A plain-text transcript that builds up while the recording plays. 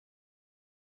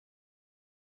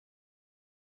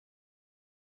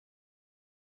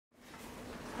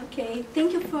Okay,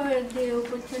 thank you for the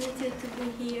opportunity to be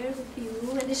here with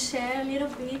you and share a little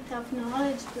bit of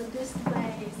knowledge produced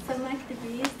by some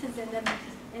activists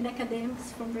and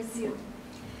academics from Brazil.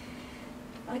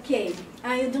 Okay,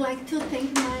 I would like to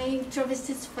thank my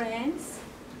travestis friends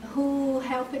who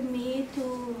helped me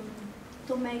to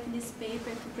make this paper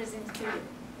to present to you.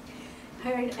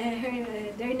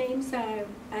 Their names are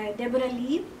Débora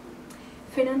Lee,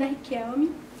 Fernanda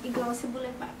Riquelme, and Glaucia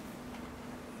Boulevard.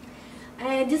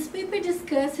 This paper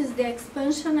discusses the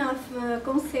expansion of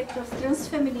concept of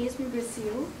transfeminism in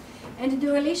Brazil and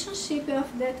the relationship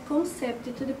of that concept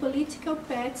to the political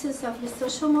practice of the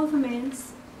social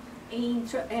movements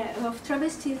of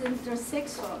travestis and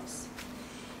transsexuals.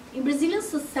 In Brazilian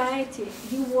society,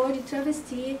 the word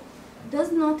travesti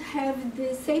does not have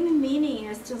the same meaning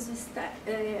as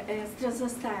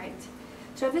transvestite.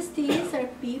 Travestis are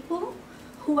people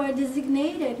who are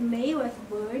designated male at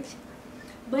birth,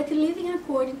 but living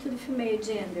according to the female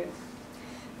gender.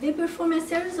 They perform a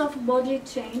series of bodily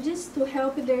changes to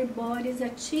help their bodies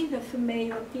achieve a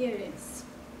female appearance.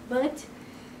 But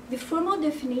the formal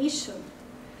definition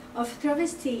of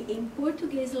travesti in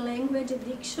Portuguese language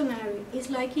dictionary is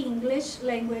like English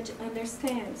language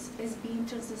understands as being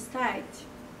transvestite.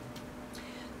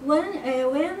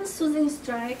 When Susan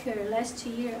Stryker last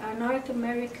year, a North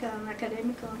American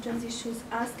academic on trans issues,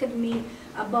 asked me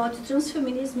about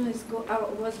transfeminism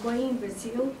was going in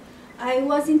Brazil, I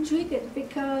was intrigued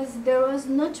because there was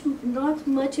not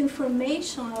much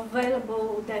information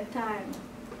available at that time.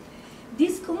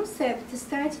 This concept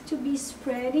started to be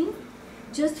spreading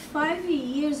just 5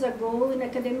 years ago in the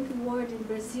academic world in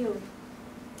Brazil.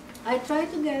 I tried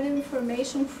to gather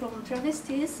information from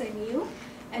travestis I knew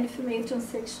and female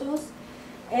transsexuals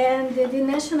and the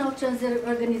national trans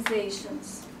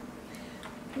organizations.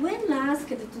 When asked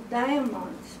to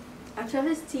Diamond, a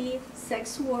travesti,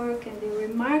 sex work, and a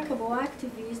remarkable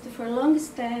activist for long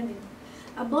standing,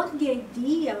 about the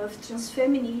idea of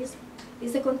transfeminism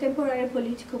is a contemporary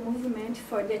political movement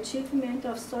for the achievement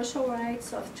of social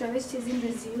rights of travestis in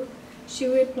Brazil, she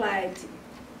replied,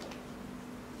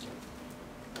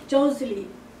 Josell,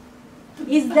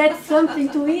 is that something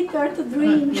to eat or to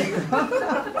drink?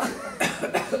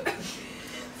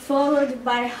 Followed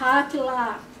by hot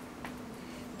laugh.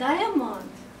 Diamond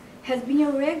has been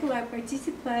a regular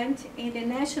participant in the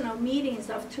national meetings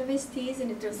of travestis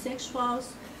and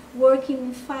transsexuals working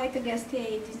in fight against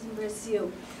AIDS in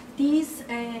Brazil. These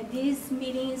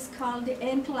meetings called the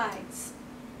Anti-Lights.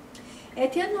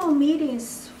 At annual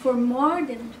meetings for more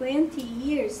than 20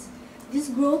 years, this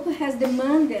group has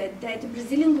demanded that the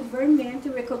Brazilian government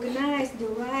recognize the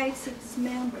rights of its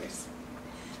members.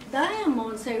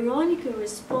 Diamond's ironic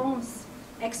response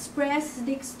expresses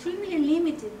the extremely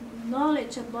limited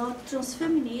knowledge about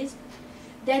transfeminism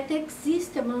that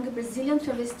exists among Brazilian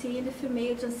travesti and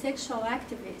female transsexual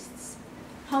activists.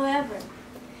 However,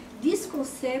 this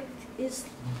concept is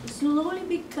slowly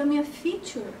becoming a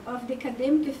feature of the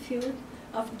academic field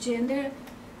of gender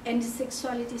and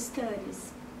sexuality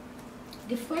studies.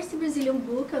 The first Brazilian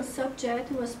book on the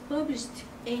subject was published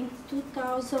in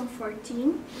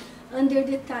 2014 under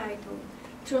the title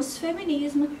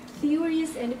Transfeminism,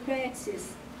 Theories and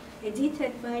Practices,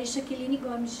 edited by Jaqueline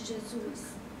Gomes de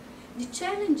Jesus. The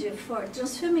challenge for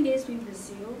transfeminism in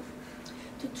Brazil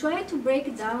to try to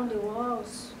break down the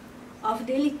walls of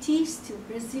the elitist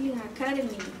Brazilian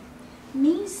academy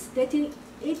means that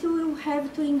it will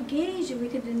have to engage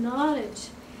with the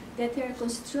knowledge that are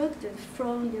constructed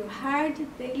from the hard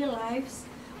daily lives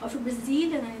of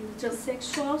Brazilian and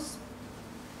transsexuals,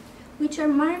 which are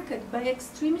marked by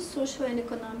extreme social and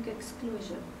economic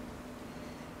exclusion.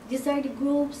 These are the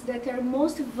groups that are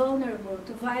most vulnerable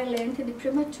to violent and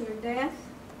premature death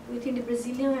within the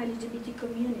Brazilian LGBT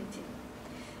community.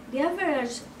 The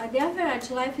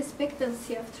average life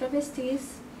expectancy of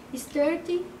travestis is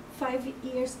 35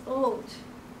 years old,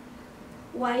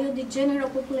 while the general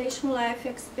population life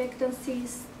expectancy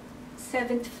is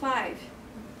 75,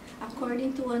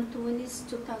 according to Antunes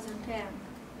 2010.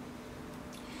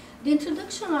 The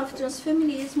introduction of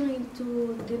transfeminism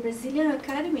into the Brazilian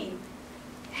academy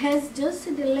has just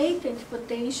the latent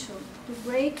potential to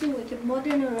break with the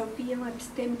modern European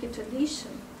epistemic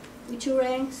tradition, which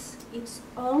ranks its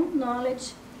own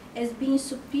knowledge as being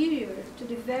superior to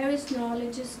the various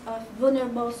knowledges of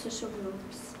vulnerable social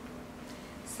groups.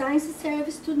 Science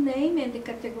serves to name and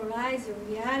categorize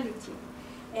reality,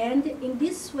 and in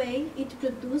this way it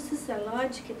produces a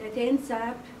logic that ends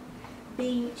up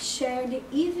being shared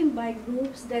even by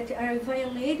groups that are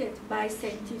violated by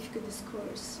scientific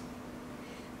discourse.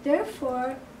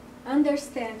 Therefore,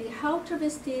 understanding how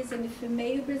travestis and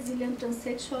female Brazilian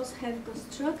transsexuals have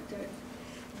constructed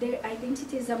their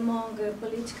identities among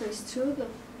political struggle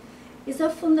is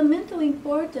of fundamental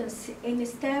importance in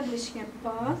establishing a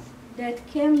path that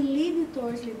can lead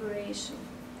towards liberation.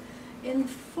 And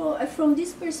from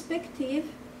this perspective,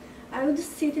 I would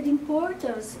cite the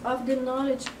importance of the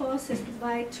knowledge possessed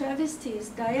by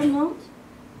travestees Diamond,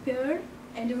 Pearl,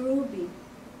 and Ruby,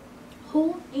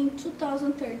 who in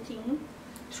 2013,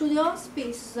 through the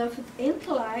auspices of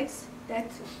Entlights,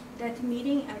 that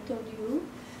meeting I told you,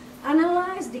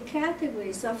 analyzed the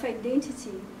categories of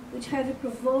identity which have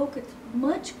provoked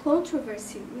much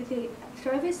controversy with the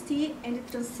travesti and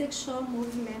transsexual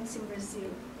movements in Brazil.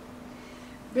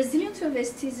 Brazilian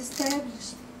travestis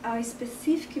established a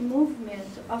specific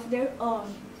movement of their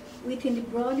own within the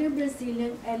broader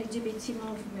Brazilian LGBT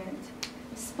movement,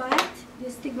 despite the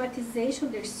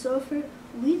stigmatization they suffer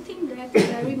within that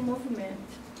very movement.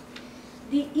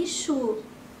 The issue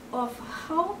of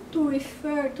how to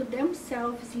refer to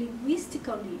themselves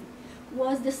linguistically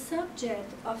was the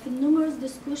subject of numerous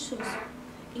discussions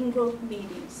in group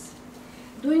meetings.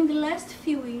 During the last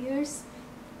few years,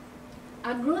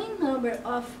 a growing number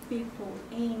of people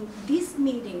in these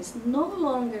meetings no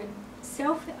longer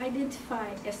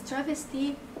self-identify as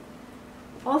travesti,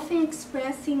 often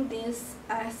expressing this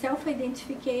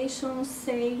self-identification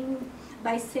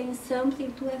by saying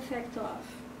something to the effect of,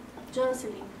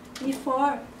 Josell,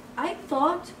 before I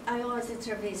thought I was a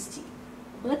travesti,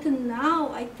 but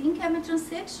now I think I'm a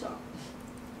transsexual.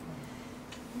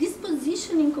 This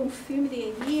positioning confirmed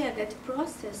the idea that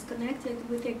processes connected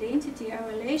with identity are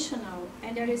relational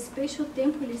and are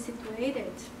spatio-temporally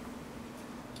situated.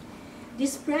 The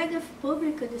spread of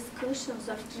public discussions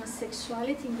of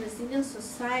transsexuality in Brazilian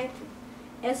society,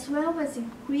 as well as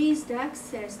increased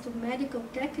access to medical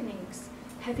techniques,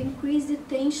 have increased the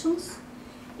tensions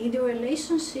in the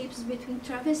relationships between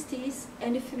travestis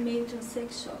and female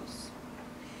transsexuals.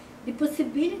 The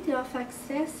possibility of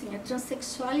accessing a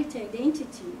transsexuality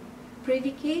identity,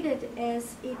 predicated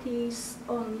as it is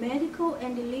on medical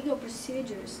and legal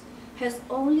procedures, has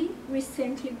only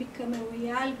recently become a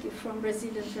reality from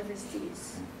Brazilian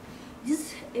travestis.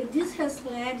 This has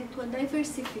led to a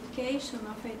diversification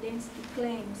of identity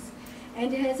claims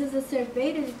and has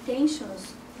exacerbated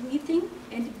tensions within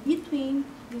and between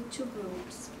the two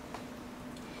groups.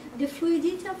 The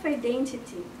fluidity of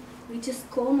identity, which is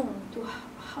common to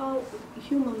how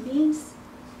human beings,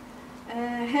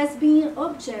 has been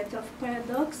object of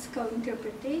paradoxical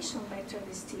interpretation by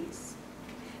travestis.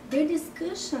 Their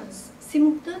discussions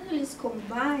simultaneously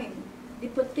combine the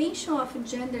potential of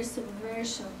gender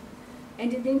subversion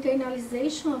and the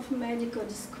internalization of medical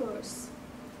discourse.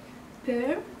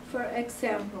 Pearl, for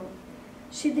example,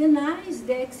 she denies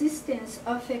the existence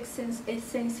of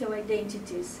essential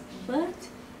identities, but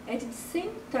at the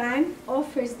same time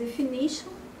offers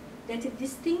definitions that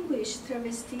distinguish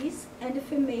travestis and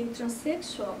female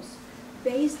transsexuals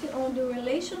based on the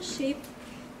relationship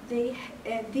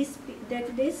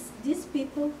these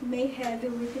people may have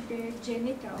with their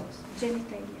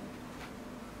genitalia.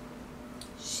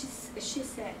 She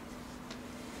said,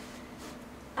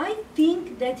 I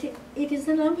think that it is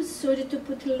an absurd to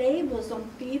put labels on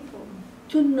people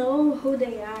to know who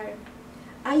they are.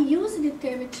 I use the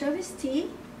term travesti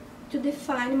to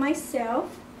define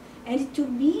myself, and to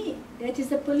me that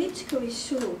is a political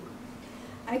issue.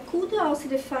 I could also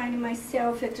define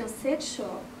myself as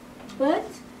transsexual, but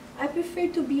I prefer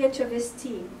to be a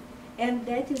travesti, and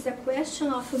that is a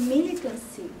question of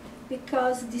militancy,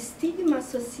 because the stigma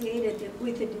associated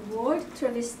with the word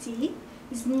travesti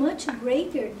is much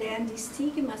greater than the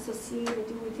stigma associated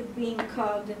with being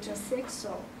called a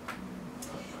transsexual.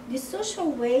 The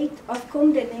social weight of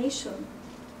condemnation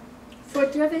for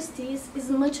travestis is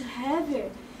much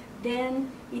heavier than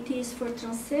it is for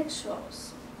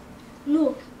transsexuals.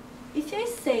 Look, if I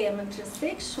say I'm a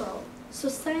transsexual,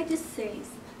 society says,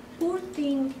 poor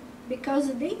thing,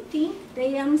 because they think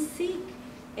they am sick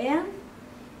and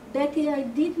that I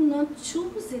did not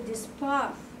choose this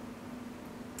path.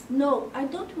 No, I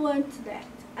don't want that.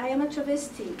 I am a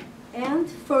travesti, and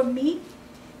for me,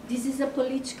 this is a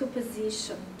political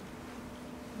position.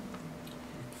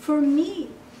 For me,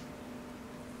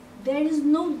 there is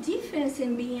no difference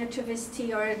in being a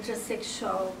travesti or a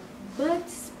transsexual, but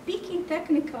speaking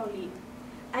technically,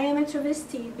 I am a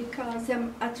travesti because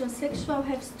a transsexual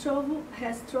has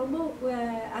trouble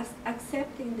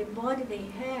accepting the body they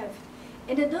have,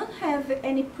 and I don't have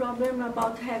any problem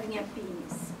about having a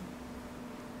penis.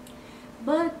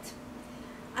 But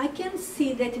I can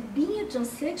see that being a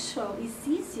transsexual is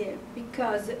easier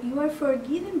because you are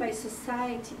forgiven by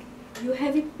society. You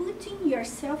have put in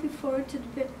yourself effort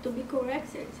to be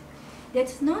corrected.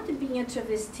 That's not being a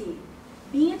travesti.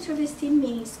 being a travesti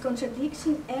means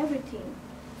contradicting everything,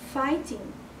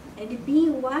 fighting, and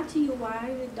being what you are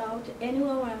without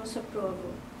anyone else's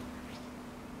approval.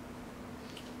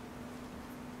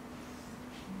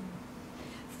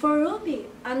 For Ruby,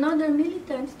 another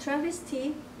militant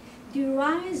travesti, the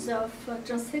rise of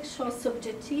transsexual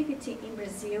subjectivity in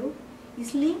Brazil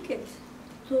is linked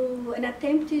to an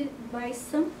attempt by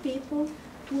some people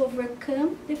to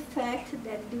overcome the fact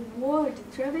that the word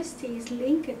travesti is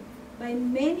linked by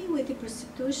many with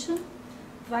prostitution,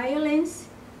 violence,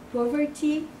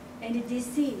 poverty, and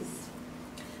disease.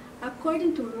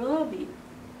 According to Ruby,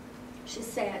 she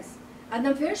says, an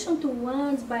aversion to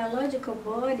one's biological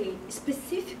body,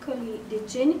 specifically the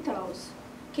genitals,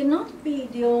 cannot be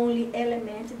the only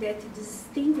element that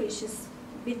distinguishes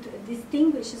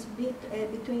between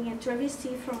a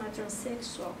travesti from a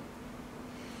transsexual.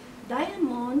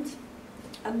 Diamond,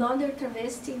 another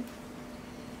travesti,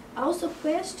 also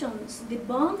questions the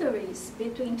boundaries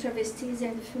between travestis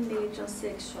and female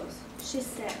transsexuals. She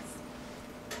says,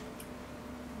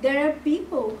 there are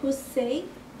people who say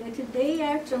that they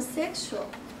are transsexual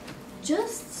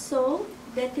just so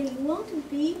that they won't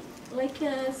be like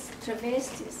us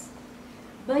travestis.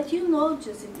 But you know,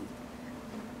 Josell,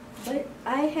 but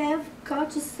I have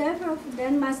caught several of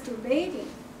them masturbating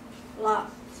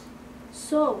lots.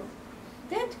 So,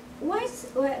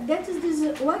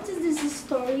 what is this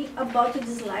story about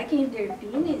disliking their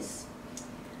penis?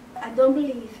 I don't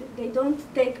believe they don't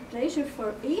take pleasure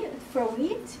from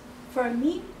it. For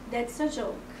me, that's a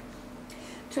joke.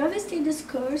 Travesti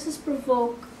discourses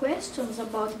provoke questions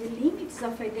about the limits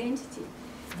of identity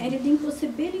and the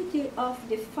impossibility of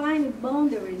defining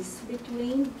boundaries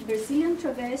between Brazilian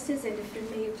travestis and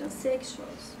female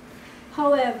transsexuals.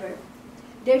 However,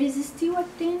 there is still a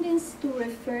tendency to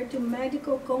refer to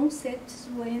medical concepts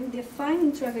when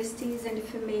defining travestis and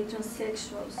female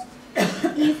transsexuals,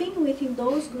 even within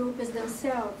those groups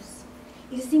themselves.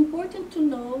 It is important to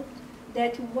note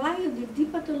that while the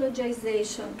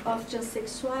depathologization of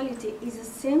transsexuality is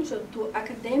essential to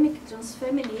academic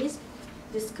transfeminism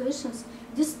discussions,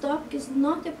 this topic is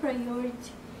not a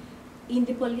priority in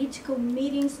the political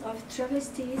meetings of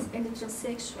travestis and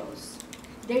transsexuals.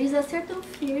 There is a certain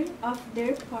fear of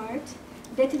their part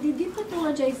that the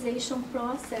depathologization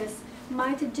process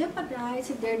might jeopardize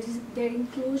their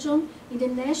inclusion in the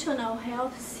national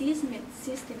health system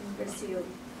in Brazil.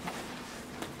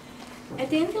 At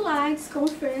the Anti-AIDS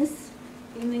conference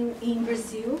in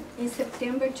Brazil in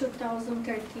September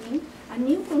 2013, a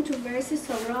new controversy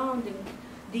surrounding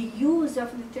the use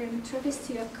of the term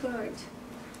travesti occurred.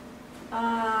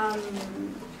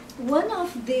 One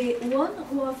of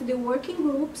the working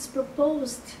groups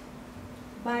proposed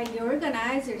by the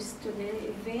organizers to the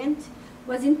event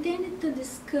was intended to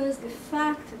discuss the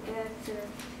fact that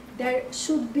there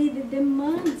should be the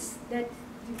demands that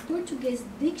the Portuguese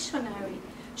dictionary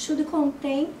should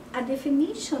contain a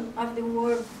definition of the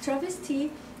word travesti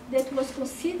that was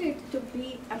considered to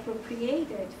be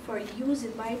appropriated for use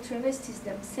by travestis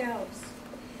themselves.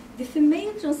 The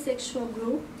female transsexual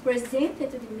group present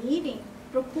at the meeting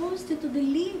proposed to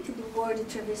delete the word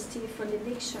travesti from the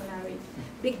dictionary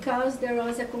because there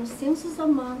was a consensus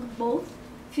among both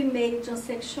female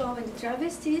transsexual and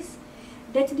travestis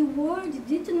that the word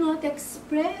did not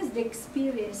express the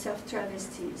experience of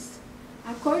travestis.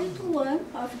 According to one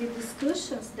of the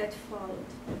discussions that followed,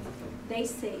 they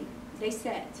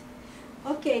said,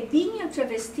 okay, being a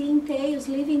travesti entails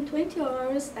living 20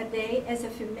 hours a day as a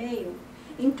female,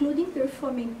 including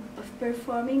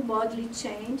performing bodily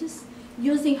changes,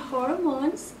 using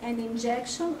hormones and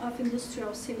injection of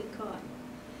industrial silicone.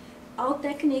 All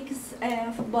techniques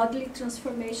of bodily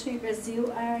transformation in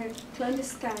Brazil are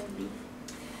clandestine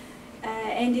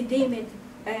and deemed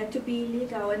to be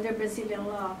illegal under Brazilian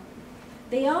law.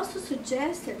 They also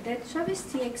suggested that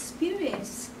travesti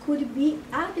experience could be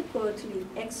adequately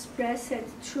expressed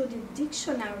through the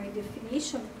dictionary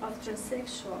definition of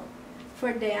transsexual.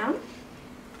 For them,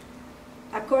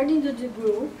 according to the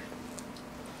group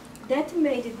that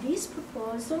made this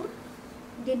proposal,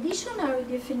 the dictionary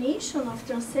definition of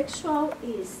transsexual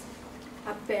is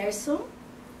a person,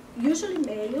 usually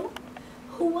male,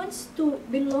 who wants to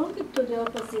belong to the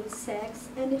opposite sex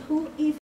and who, if